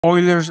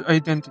Euler's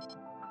identity.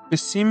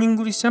 This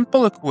seemingly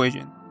simple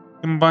equation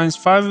combines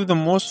five of the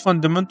most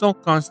fundamental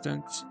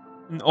constants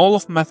in all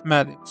of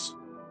mathematics: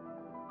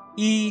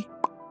 E,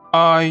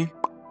 I,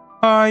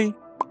 pi,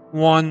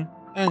 1,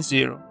 and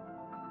 0.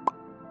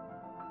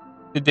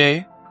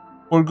 Today,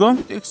 we're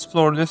going to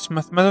explore this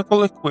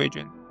mathematical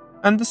equation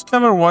and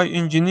discover why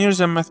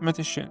engineers and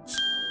mathematicians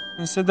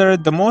consider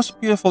it the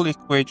most beautiful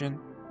equation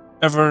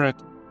ever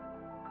written.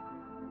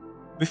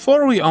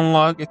 Before we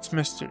unlock its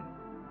mystery,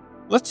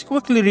 let's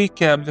quickly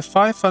recap the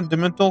five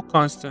fundamental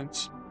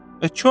constants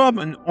that show up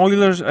in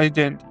Euler's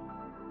identity.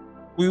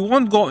 We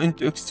won't go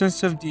into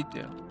extensive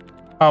detail.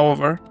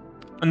 However,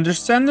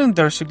 understanding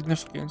their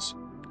significance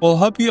will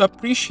help you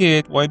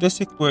appreciate why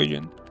this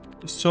equation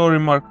is so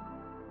remarkable.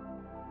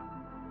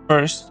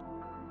 First,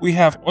 we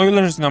have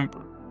Euler's number,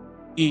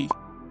 E,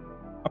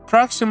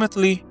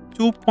 approximately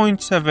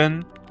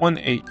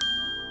 2.718.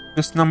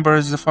 This number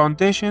is the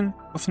foundation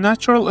of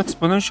natural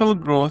exponential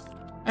growth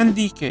and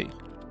decay,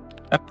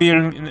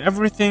 appearing in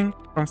everything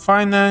from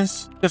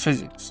finance to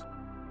physics.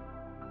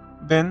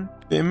 Then,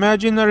 the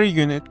imaginary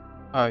unit,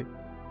 I,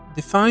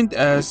 defined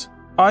as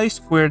pi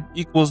squared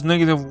equals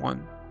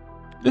 -1.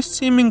 This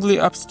seemingly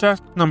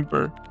abstract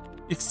number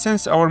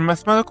extends our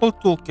mathematical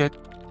toolkit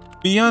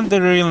beyond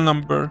the real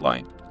number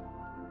line,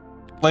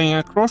 playing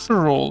a crucial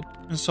role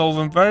in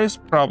solving various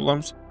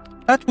problems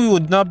that we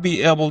would not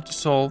be able to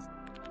solve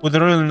with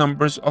real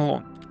numbers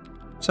alone,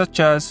 such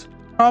as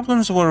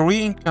problems where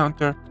we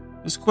encounter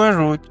the square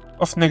root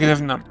of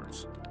negative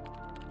numbers.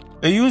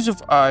 The use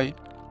of I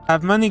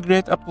have many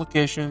great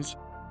applications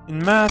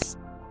in math,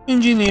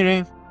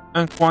 engineering,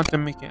 and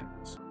quantum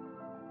mechanics.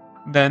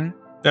 Then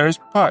there is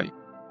pi,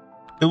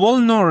 the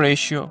well-known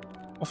ratio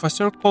of a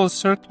circle's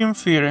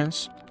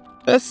circumference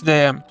to its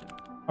diameter,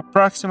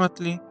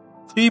 approximately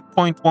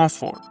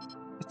 3.14.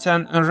 It's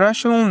an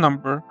irrational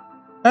number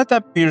that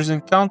appears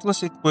in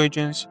countless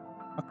equations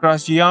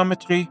across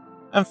geometry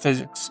and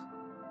physics.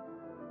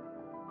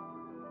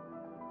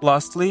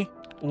 Lastly,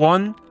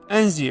 1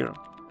 and 0,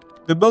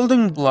 the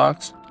building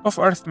blocks of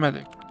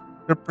arithmetic,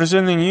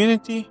 representing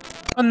unity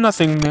and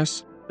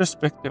nothingness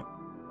respectively.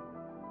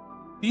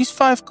 These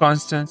five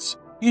constants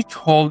each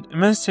hold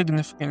immense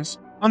significance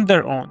on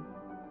their own,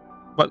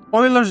 but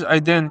Euler's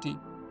identity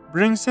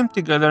brings them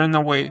together in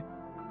a way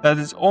that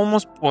is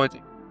almost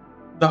poetic.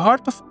 The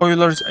heart of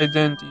Euler's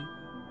identity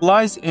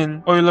lies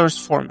in Euler's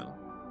formula.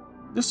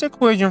 This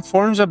equation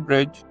forms a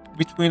bridge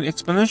between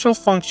exponential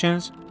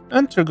functions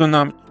and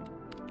trigonometry,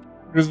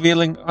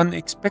 revealing an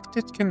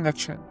unexpected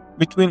connection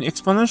between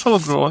exponential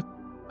growth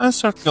and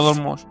circular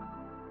motion.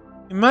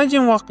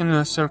 Imagine walking in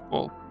a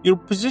circle. Your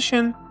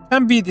position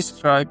can be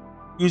described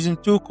using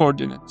two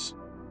coordinates.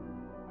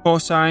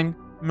 Cosine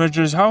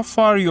measures how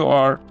far you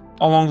are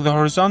along the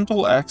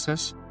horizontal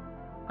axis,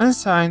 and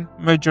sine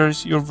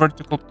measures your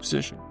vertical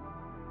position.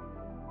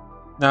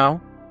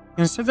 Now,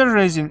 consider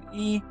raising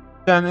e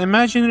to an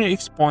imaginary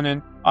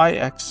exponent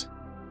ix.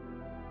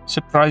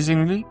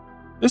 Surprisingly,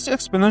 this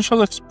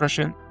exponential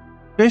expression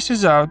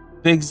traces out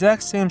the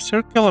exact same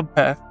circular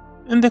path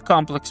in the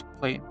complex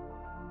plane.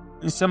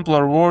 In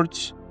simpler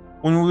words,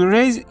 when we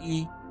raise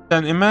e to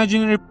an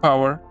imaginary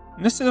power,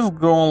 instead of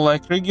growing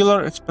like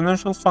regular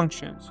exponential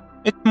functions,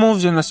 it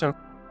moves in a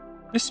circle.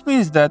 This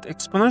means that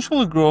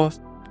exponential growth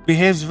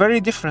behaves very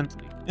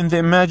differently in the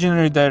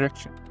imaginary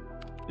direction.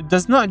 It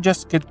does not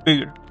just get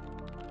bigger,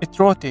 it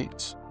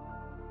rotates.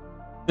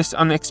 This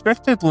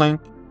unexpected link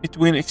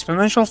between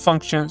exponential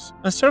functions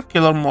and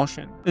circular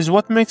motion is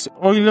what makes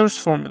Euler's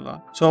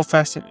formula so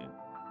fascinating.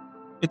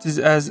 It is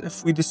as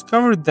if we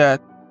discovered that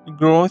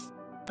growth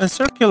and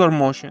circular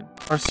motion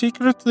are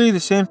secretly the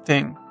same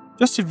thing,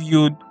 just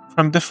viewed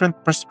from different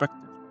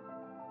perspectives.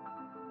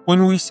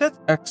 When we set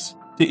x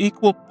to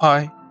equal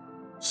pi,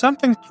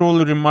 something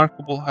truly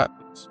remarkable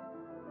happens.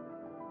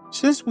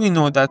 Since we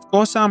know that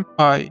cosine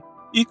pi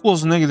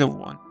equals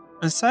 -1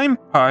 and sine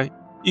pi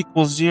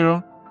equals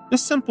 0,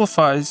 this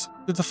simplifies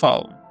to the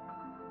following.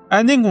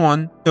 Adding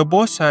 1 to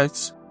both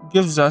sides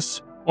gives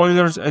us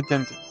Euler's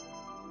identity.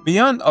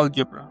 Beyond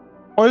algebra,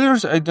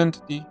 Euler's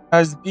identity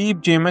has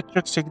deep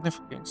geometric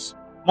significance.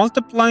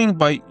 Multiplying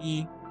by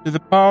e to the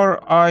power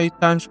I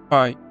times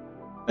pi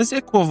is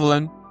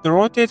equivalent to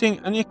rotating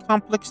any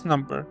complex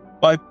number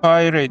by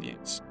pi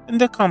radians in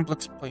the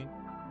complex plane.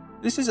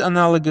 This is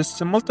analogous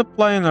to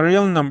multiplying a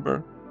real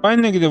number by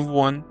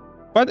 -1,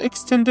 but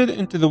extended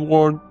into the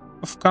world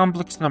of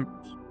complex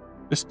numbers.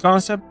 This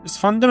concept is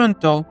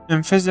fundamental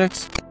in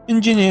physics,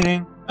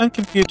 engineering, and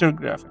computer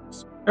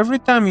graphics. Every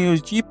time you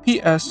use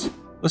GPS,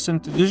 listen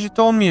to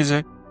digital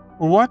music,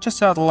 or watch a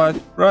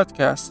satellite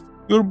broadcast,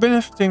 you're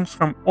benefiting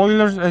from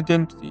Euler's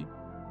identity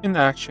in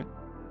action.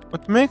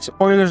 What makes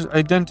Euler's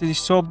identity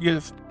so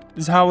beautiful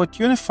is how it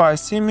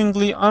unifies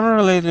seemingly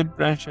unrelated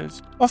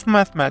branches of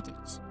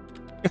mathematics.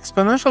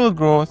 Exponential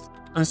growth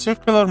and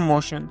circular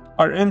motion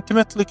are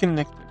intimately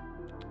connected.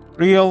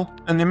 Real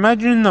and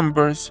imaginary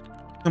numbers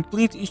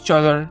complete each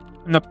other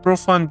in a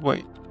profound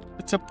way.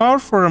 It's a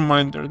powerful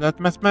reminder that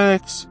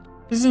mathematics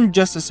isn't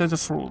just a set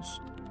of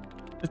rules.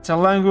 It's a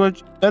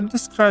language that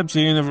describes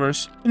the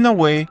universe in a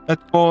way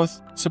that's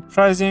both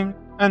surprising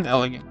and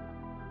elegant.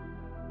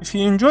 If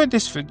you enjoyed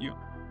this video,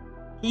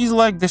 please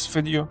like this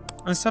video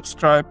and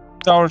subscribe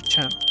to our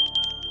channel.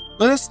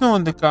 Let us know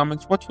in the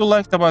comments what you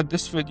liked about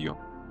this video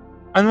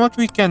and what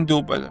we can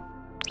do better.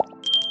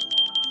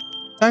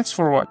 Thanks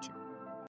for watching.